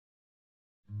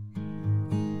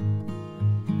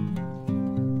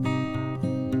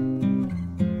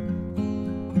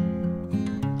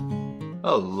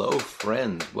Hello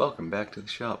friends, welcome back to the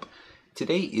shop.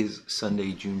 Today is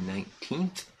Sunday, June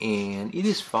 19th, and it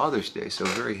is Father's Day, so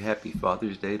very happy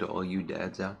Father's Day to all you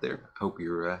dads out there. Hope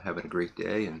you're having a great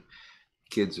day and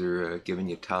kids are giving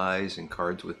you ties and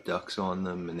cards with ducks on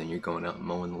them, and then you're going out and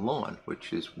mowing the lawn,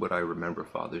 which is what I remember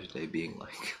Father's Day being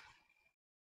like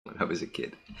when I was a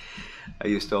kid. I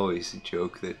used to always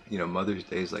joke that, Mother's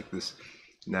Day is like this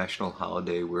national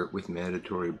holiday where with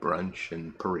mandatory brunch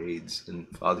and parades, and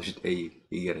Father's Day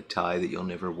you get a tie that you'll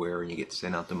never wear and you get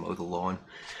sent out to mow the lawn.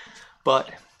 But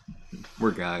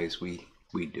we're guys, we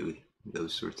do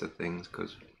those sorts of things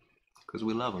because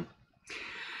we love them.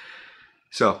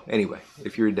 So anyway,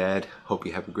 if you're a dad, hope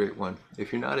you have a great one.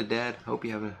 If you're not a dad, hope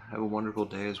you have a wonderful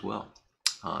day as well.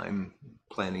 I'm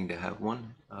planning to have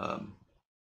one. I'm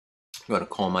going to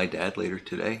call my dad later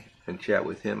today and chat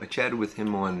with him. I chatted with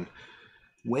him on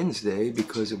Wednesday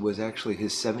because it was actually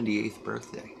his 78th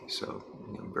birthday, so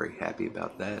I'm very happy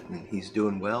about that, and he's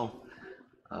doing well.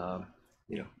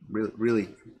 Really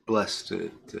blessed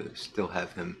to still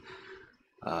have him,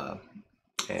 and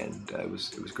it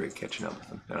was great catching up with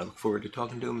him, and I look forward to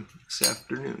talking to him this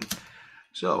afternoon.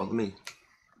 So let me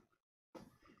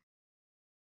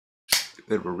a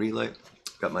bit of a relay.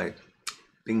 Got my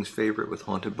Bing's favorite with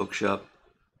Haunted Bookshop.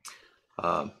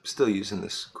 Still using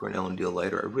this Cornell and Deal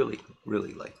lighter. I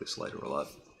really like this lighter a lot.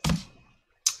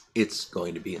 It's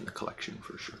going to be in the collection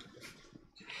for sure.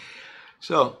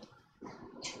 So,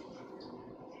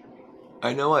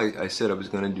 I know I said I was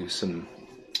going to do some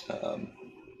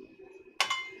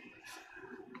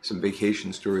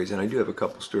vacation stories, and I do have a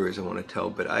couple stories I want to tell,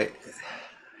 but I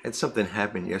had something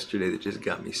happen yesterday that just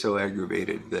got me so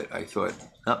aggravated that I thought,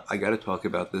 oh, I got to talk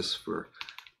about this for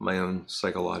my own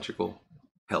psychological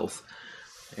health.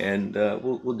 And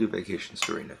we'll do vacation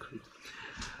story next week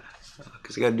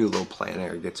because I got to do a little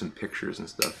planner, get some pictures and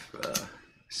stuff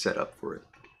set up for it.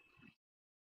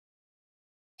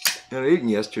 And I didn't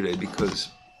yesterday because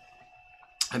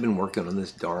I've been working on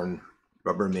this darn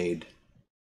Rubbermaid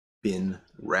bin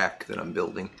rack that I'm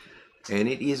building, and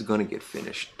it is going to get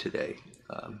finished today.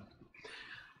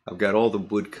 I've got all the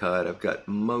wood cut. I've got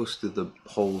most of the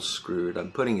holes screwed.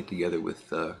 I'm putting it together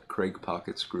with Craig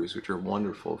pocket screws, which are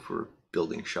wonderful for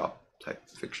building shop type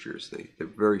fixtures. They're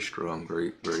very strong,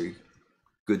 very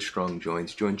good strong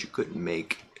joints you couldn't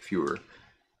make if you were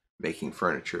making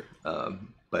furniture,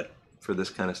 but for this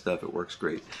kind of stuff it works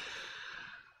great.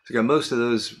 So I got most of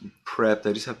those prepped.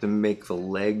 I just have to make the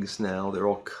legs now. They're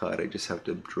all cut. I just have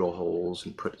to drill holes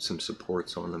and put some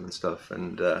supports on them and stuff,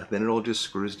 and then it all just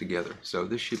screws together. So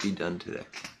this should be done today.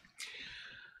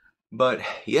 But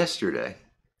yesterday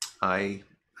I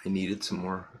needed some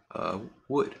more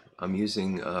wood. I'm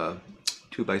using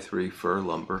 2x3 fir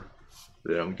lumber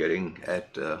that I'm getting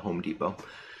at Home Depot,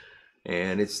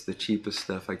 and it's the cheapest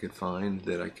stuff I could find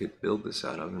that I could build this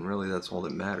out of, and really that's all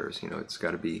that matters. It's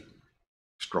got to be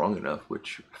strong enough,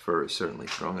 which fir is certainly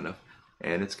strong enough,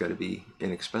 and it's got to be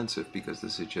inexpensive because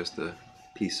this is just a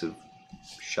piece of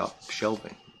shop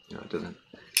shelving. It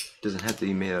doesn't have to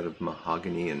be made out of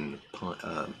mahogany and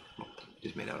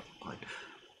just made out of pine.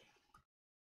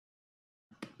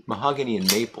 Mahogany and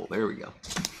maple, there we go.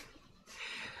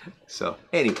 So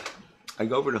anyway, I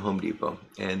go over to Home Depot,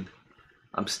 and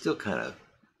I'm still kind of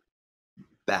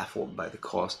baffled by the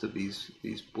cost of these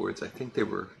boards. I think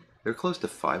they're close to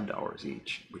 $5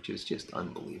 each, which is just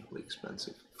unbelievably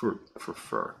expensive for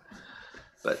fur.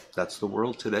 But that's the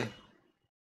world today.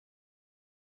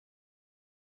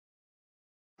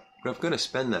 But if I'm going to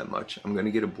spend that much, I'm going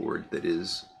to get a board that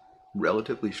is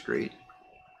relatively straight.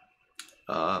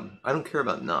 I don't care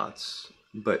about knots,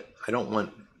 but I don't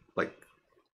want like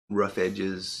rough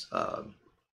edges,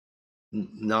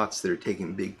 knots that are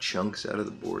taking big chunks out of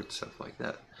the board, stuff like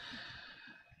that.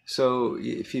 So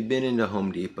if you've been into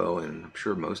Home Depot, and I'm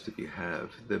sure most of you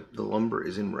have, the lumber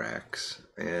is in racks,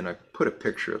 and I put a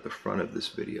picture at the front of this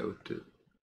video to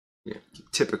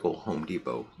typical Home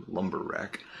Depot lumber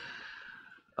rack.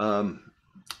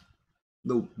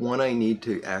 The one I need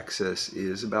to access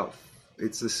is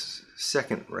it's this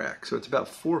second rack, so it's about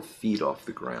 4 feet off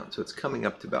the ground, so it's coming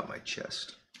up to about my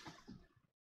chest.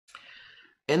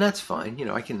 And that's fine,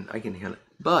 I can handle it,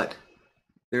 but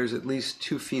there's at least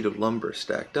 2 feet of lumber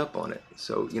stacked up on it.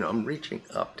 So, I'm reaching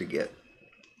up to get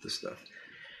the stuff.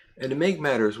 And to make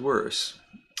matters worse,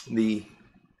 the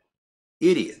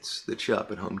idiots that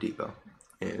shop at Home Depot,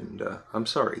 and I'm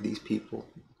sorry, the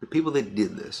people that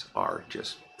did this are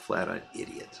just flat out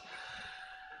idiots.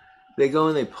 They go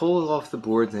and they pull it off the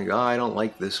board and they go, oh, I don't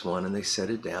like this one, and they set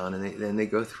it down, and then they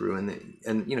go through and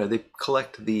they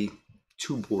collect the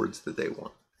 2 boards that they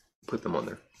want, put them on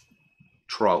their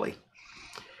trolley.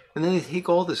 And then they take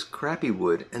all this crappy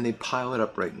wood and they pile it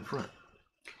up right in front.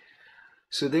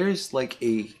 So there's like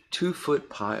a 2-foot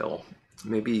pile,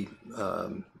 maybe,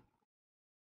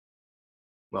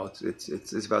 well,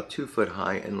 it's about 2 foot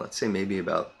high, and let's say maybe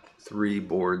about 3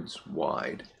 boards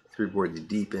wide, 3 boards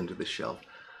deep into the shelf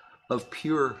of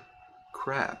pure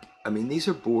crap. I mean, these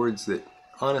are boards that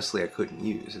honestly I couldn't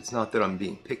use. It's not that I'm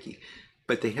being picky,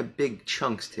 but they have big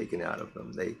chunks taken out of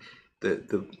them.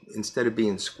 The instead of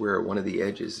being square, one of the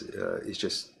edges is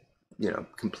just,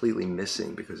 completely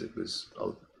missing because it was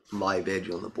a live edge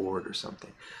on the board or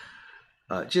something.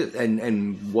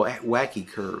 And wacky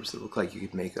curves that look like you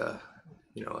could make a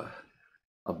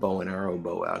bow and arrow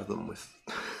bow out of them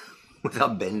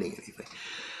without bending anything.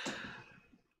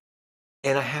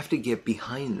 And I have to get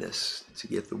behind this to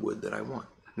get the wood that I want.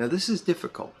 Now this is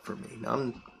difficult for me. Now,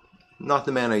 I'm not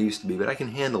the man I used to be, but I can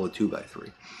handle a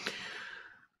 2x3.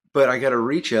 But I got to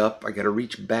reach up, I got to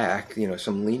reach back,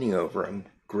 so I'm leaning over, I'm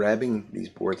grabbing these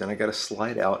boards, and I got to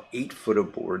slide out 8 foot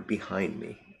of board behind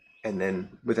me. And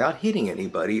then, without hitting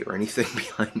anybody or anything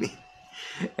behind me,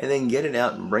 and then get it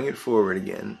out and bring it forward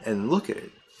again and look at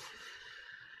it.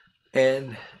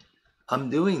 And I'm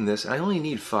doing this, I only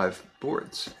need 5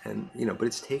 boards, and but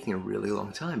it's taking a really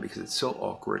long time because it's so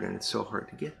awkward and it's so hard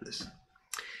to get this.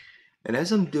 And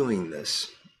as I'm doing this,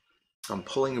 I'm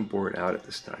pulling a board out at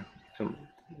this time.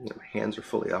 My hands are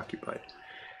fully occupied.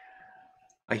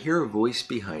 I hear a voice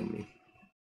behind me,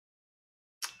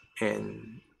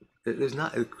 and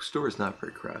the store is not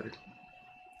very crowded.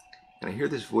 And I hear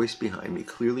this voice behind me,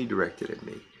 clearly directed at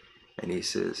me, and he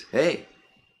says, "Hey,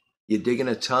 you digging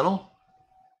a tunnel?"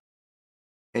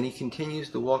 And he continues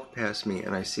to walk past me,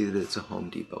 and I see that it's a Home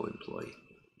Depot employee.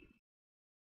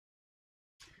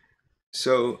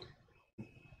 So,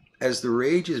 as the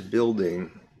rage is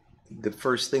building, the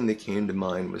first thing that came to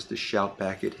mind was to shout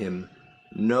back at him,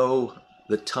 "No,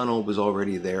 the tunnel was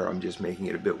already there, I'm just making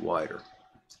it a bit wider."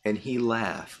 And he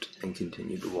laughed and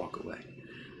continued to walk away.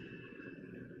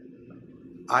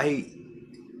 I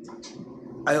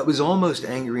was almost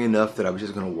angry enough that I was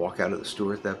just going to walk out of the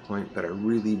store at that point, but I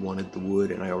really wanted the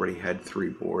wood, and I already had 3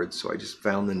 boards, so I just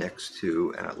found the next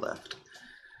 2 and I left.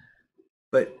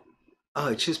 But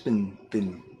it's just been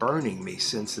burning me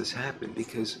since this happened,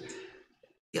 because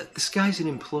this guy's an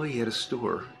employee at a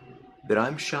store that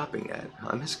I'm shopping at.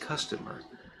 I'm his customer.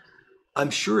 I'm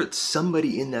sure it's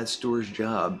somebody in that store's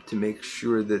job to make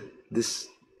sure that this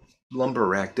lumber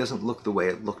rack doesn't look the way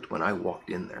it looked when I walked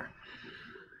in there.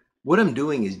 What I'm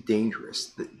doing is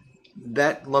dangerous.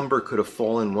 That lumber could have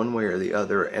fallen one way or the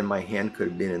other, and my hand could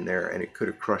have been in there, and it could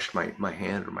have crushed my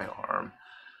hand or my arm.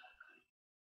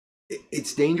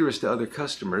 It's dangerous to other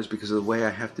customers because of the way I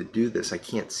have to do this. I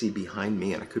can't see behind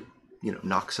me, and I could,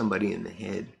 knock somebody in the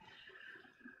head.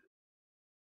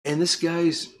 And this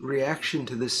guy's reaction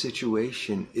to this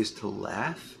situation is to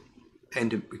laugh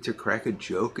and to crack a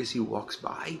joke as he walks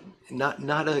by.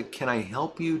 Not a, "Can I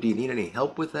help you? Do you need any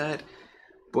help with that?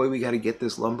 Boy, we got to get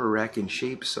this lumber rack in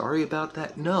shape. Sorry about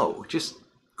that." No, just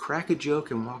crack a joke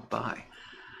and walk by.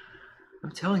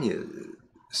 I'm telling you,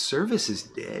 service is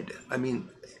dead. I mean,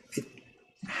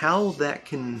 how that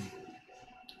can,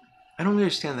 I don't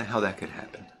understand how that could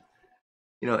happen.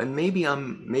 And maybe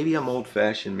I'm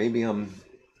old-fashioned, maybe I'm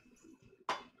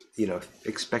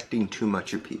expecting too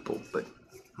much of people, but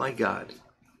my God,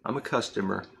 I'm a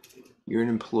customer, you're an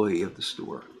employee of the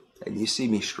store, and you see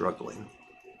me struggling.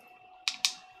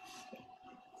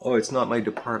 "Oh, it's not my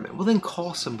department." Well, then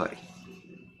call somebody.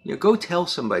 Go tell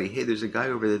somebody, "Hey, there's a guy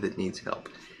over there that needs help."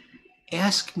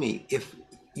 Ask me if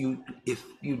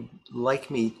you'd like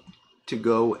me to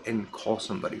go and call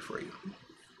somebody for you.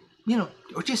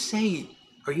 Or just say,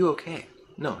 "Are you okay?"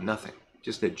 No, nothing.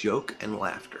 Just a joke and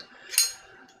laughter.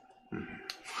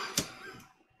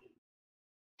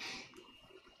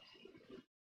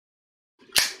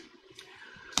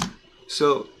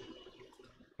 So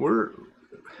we're,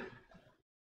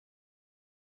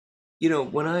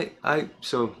 when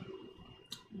so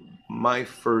my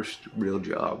first real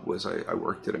job was I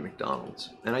worked at a McDonald's,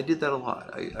 and I did that a lot.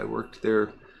 I worked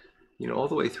there, all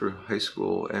the way through high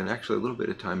school, and actually a little bit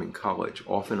of time in college,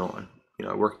 off and on.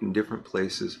 I worked in different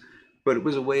places, but it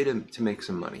was a way to make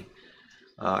some money.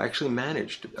 I actually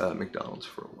managed McDonald's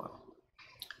for a while,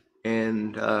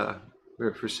 and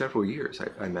for several years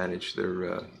I managed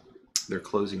their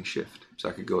closing shift, so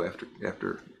I could go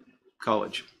after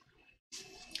college.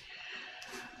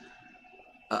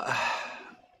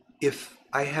 If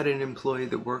I had an employee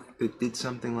that did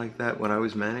something like that when I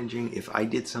was managing, if I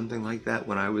did something like that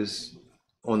when I was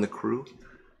on the crew,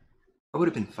 I would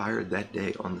have been fired that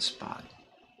day on the spot.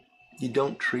 You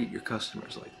don't treat your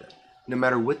customers like that, no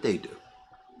matter what they do.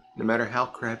 no matter how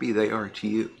crappy they are to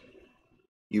you.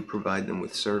 You provide them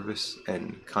with service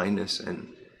and kindness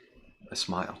and a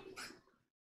smile.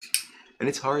 And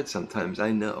it's hard sometimes,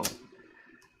 I know.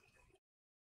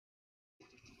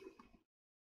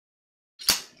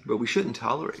 But we shouldn't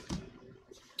tolerate it.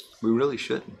 We really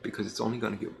shouldn't, because it's only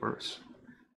going to get worse.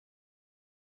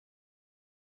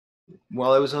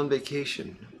 While I was on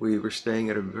vacation, we were staying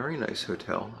at a very nice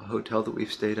hotel, a hotel that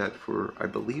we've stayed at for, I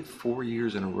believe, 4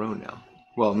 years in a row now.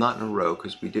 Well, not in a row,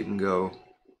 because we didn't go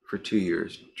for 2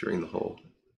 years during the whole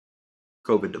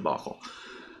COVID debacle.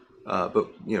 But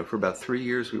for about 3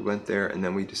 years we went there, and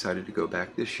then we decided to go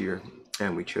back this year,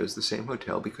 and we chose the same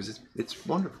hotel because it's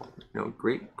wonderful.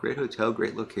 Great hotel,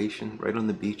 great location, right on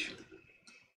the beach,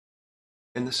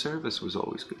 and the service was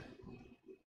always good.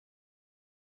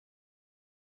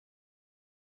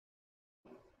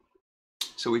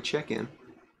 So we check in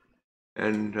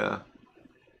and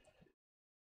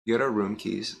get our room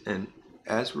keys, and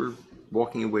as we're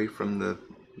walking away from the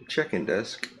check-in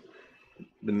desk,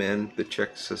 the man that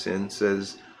checks us in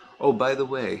says, "Oh, by the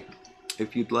way,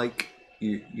 if you'd like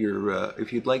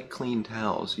if you'd like clean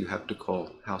towels, you have to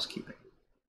call housekeeping."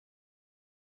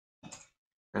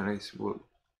 And I said, "Well,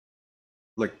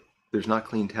 like, there's not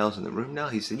clean towels in the room now?"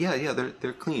 He said, "Yeah,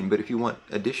 they're clean, but if you want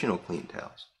additional clean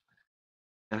towels."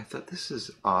 And I thought, this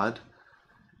is odd.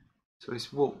 So I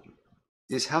said, "Well,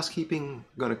 is housekeeping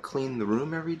going to clean the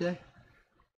room every day?"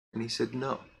 And he said,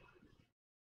 "No.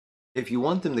 If you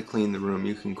want them to clean the room,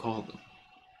 you can call them,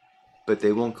 but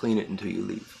they won't clean it until you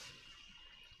leave.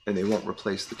 And they won't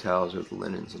replace the towels or the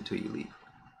linens until you leave."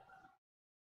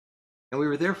 And we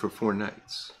were there for 4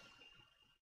 nights.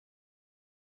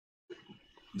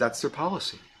 That's their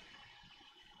policy.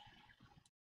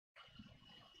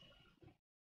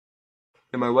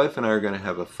 And my wife and I are going to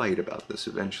have a fight about this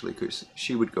eventually, because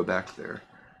she would go back there.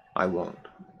 I won't.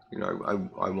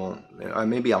 I won't.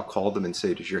 Maybe I'll call them and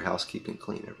say, "Does your housekeeping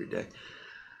clean every day?"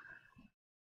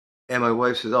 And my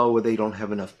wife says, "Oh, well, they don't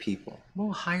have enough people."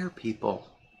 Well, hire people.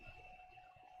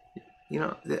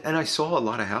 And I saw a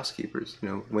lot of housekeepers,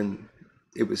 when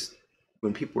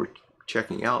people were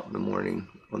checking out in the morning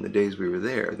on the days we were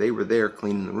there, they were there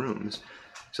cleaning the rooms.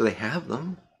 So they have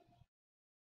them.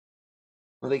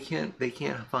 Well, they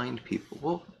can't find people.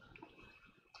 Well,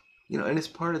 and it's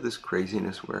part of this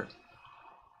craziness where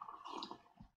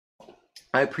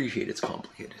I appreciate it's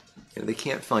complicated. They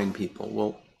can't find people.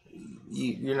 Well,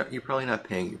 you're probably not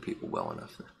paying your people well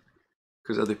enough,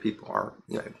 because other people are.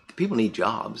 People need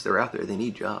jobs. They're out there. They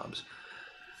need jobs.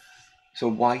 So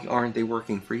why aren't they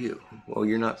working for you? Well,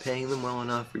 you're not paying them well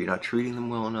enough, or you're not treating them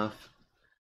well enough.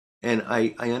 And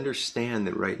I understand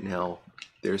that right now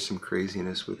there's some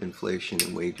craziness with inflation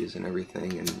and wages and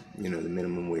everything, and the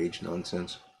minimum wage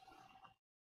nonsense.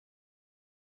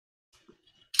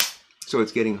 So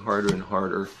it's getting harder and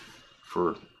harder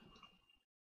for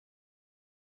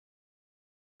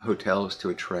hotels to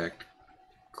attract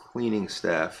cleaning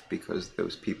staff, because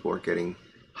those people are getting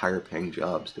higher paying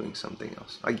jobs doing something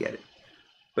else. I get it.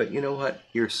 But you know what?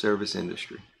 You're a service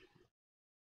industry.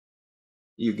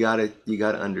 You gotta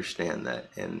understand that.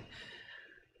 And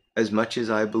as much as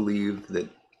I believe that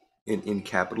in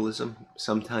capitalism,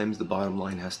 sometimes the bottom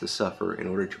line has to suffer in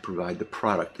order to provide the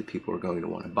product that people are going to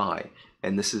want to buy.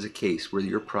 And this is a case where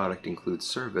your product includes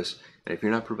service, and if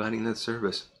you're not providing that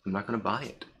service, I'm not going to buy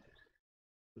it.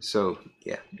 So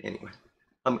yeah, anyway,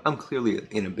 I'm clearly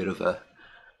in a bit of a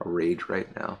rage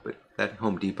right now, but that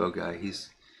Home Depot guy, he's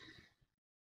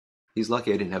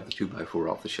lucky I didn't have the 2x4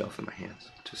 off the shelf in my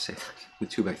hands. Just say that. The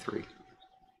 2x3.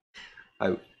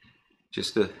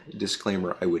 Just a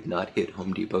disclaimer, I would not hit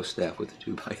Home Depot staff with a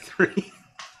 2x3.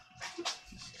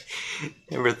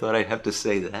 Never thought I'd have to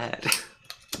say that.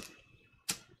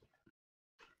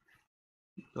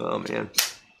 Oh man.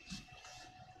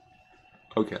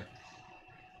 Okay.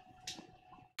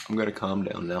 I'm gonna calm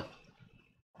down now.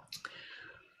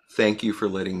 Thank you for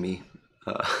letting me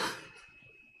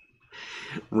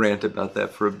rant about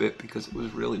that for a bit, because it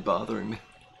was really bothering me.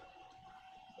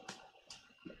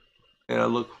 And I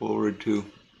look forward to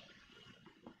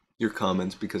your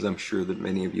comments, because I'm sure that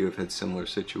many of you have had similar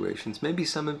situations. Maybe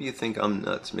some of you think I'm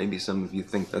nuts. Maybe some of you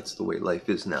think that's the way life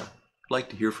is now. I'd like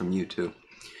to hear from you too.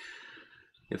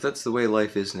 If that's the way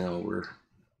life is now, we're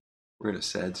in a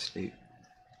sad state.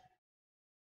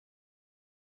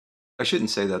 I shouldn't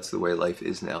say that's the way life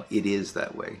is now. It is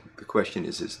that way. The question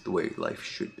is it the way life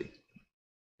should be?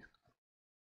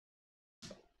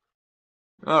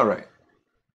 All right.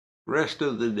 Rest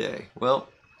of the day. Well,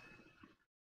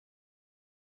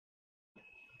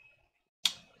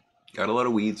 got a lot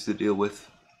of weeds to deal with.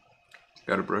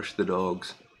 Got to brush the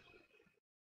dogs.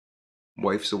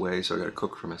 Wife's away, so I gotta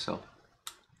cook for myself.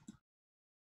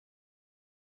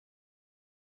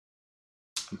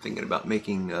 I'm thinking about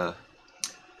making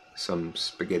some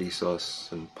spaghetti sauce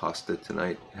and pasta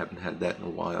tonight. Haven't had that in a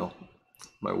while.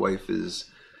 My wife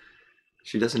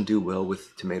she doesn't do well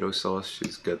with tomato sauce.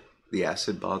 She's got, the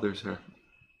acid bothers her.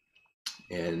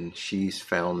 And she's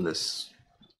found this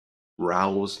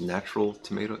Raoul's natural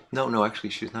tomato. No, actually,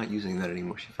 she's not using that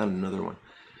anymore. She found another one.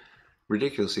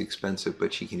 Ridiculously expensive,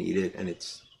 but she can eat it, and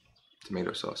it's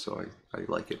tomato sauce, so I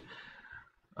like it.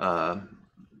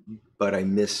 But I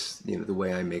miss, the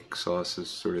way I make sauce is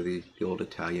sort of the old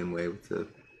Italian way with the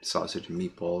sausage and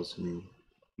meatballs and,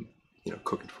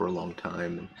 cook it for a long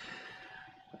time.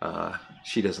 And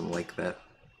she doesn't like that.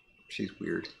 She's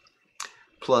weird.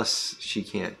 Plus, she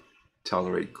can't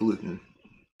tolerate gluten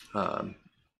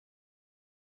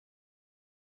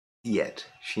yet.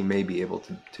 She may be able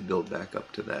to build back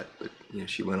up to that, but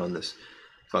she went on this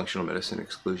functional medicine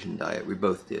exclusion diet. We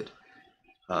both did,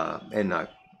 and I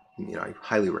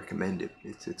highly recommend it.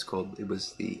 It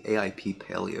was the AIP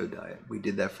paleo diet. We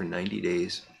did that for 90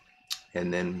 days,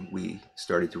 and then we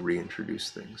started to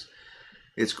reintroduce things.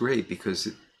 It's great because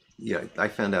I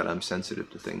found out I'm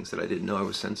sensitive to things that I didn't know I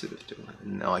was sensitive to,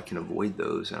 and now I can avoid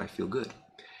those, and I feel good.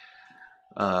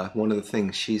 One of the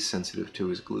things she's sensitive to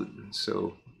is gluten,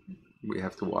 so we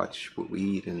have to watch what we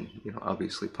eat, and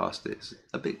obviously pasta is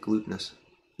a bit glutinous.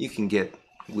 You can get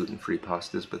gluten-free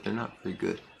pastas, but they're not very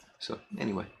good. So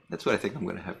anyway, that's what I think I'm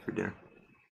going to have for dinner,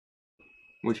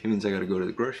 which means I got to go to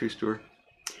the grocery store.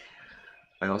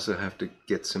 I also have to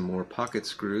get some more pocket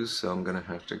screws, so I'm going to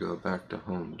have to go back to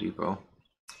Home Depot.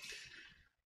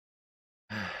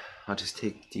 I'll just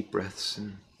take deep breaths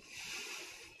and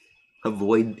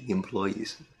avoid the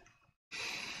employees.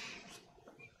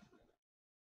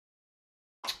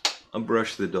 I'll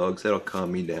brush the dogs. That'll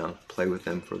calm me down. Play with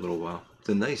them for a little while. It's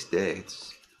a nice day.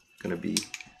 It's going to be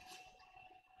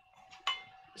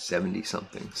 70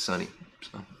 something, sunny.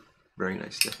 So, very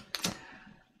nice day.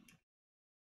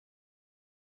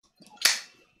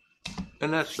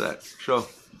 And that's that. So,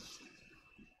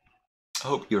 I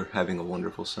hope you're having a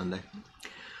wonderful Sunday.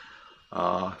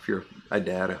 If you're a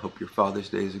dad, I hope your Father's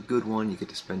Day is a good one. You get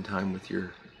to spend time with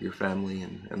your family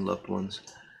and loved ones.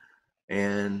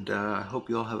 And I hope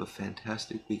you all have a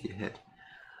fantastic week ahead.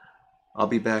 I'll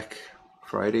be back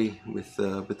Friday with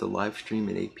the live stream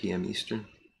at 8 p.m. Eastern.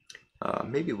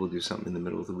 Maybe we'll do something in the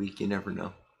middle of the week. You never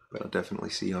know. But I'll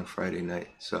definitely see you on Friday night.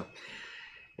 So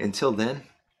until then,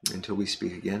 until we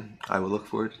speak again, I will look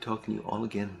forward to talking to you all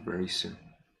again very soon.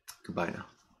 Goodbye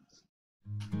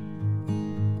now.